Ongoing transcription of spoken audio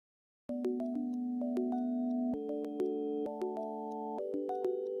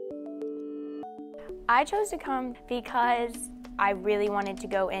I chose to come because I really wanted to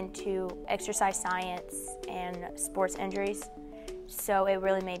go into exercise science and sports injuries. So it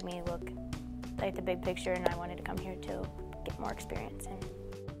really made me look like the big picture, and I wanted to come here to get more experience.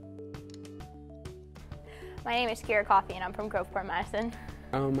 My name is Kira Coffey, and I'm from Groveport, Madison.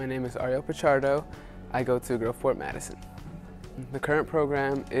 My name is Ariel Pichardo. I go to Groveport, Madison. The current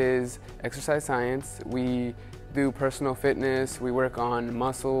program is exercise science. We do personal fitness. We work on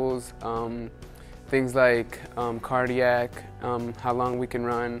muscles, things like cardiac, how long we can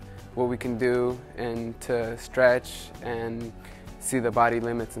run, what we can do, and to stretch and see the body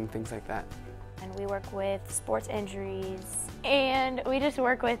limits and things like that. And we work with sports injuries, and we just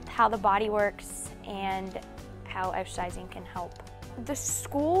work with how the body works and how exercising can help. The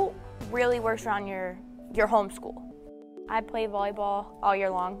school really works around your home school. I play volleyball all year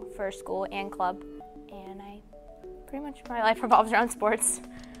long for school and club, and pretty much my life revolves around sports.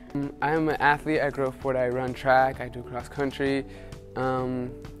 I'm an athlete at Groveport. I run track, I do cross country.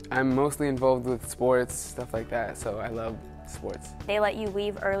 I'm mostly involved with sports, stuff like that, so I love sports. They let you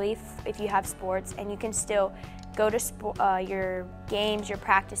leave early if you have sports, and you can still go to your games, your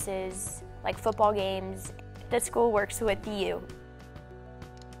practices, like football games. The school works with you.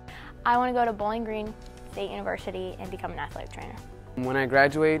 I want to go to Bowling Green State University and become an athletic trainer. When I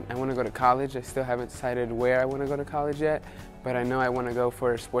graduate, I want to go to college. I still haven't decided where I want to go to college yet, but I know I want to go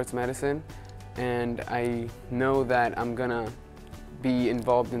for sports medicine, and I know that I'm going to be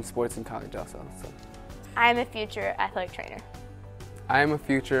involved in sports in college also. So. I'm a future athletic trainer. I am a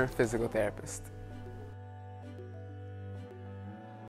future physical therapist.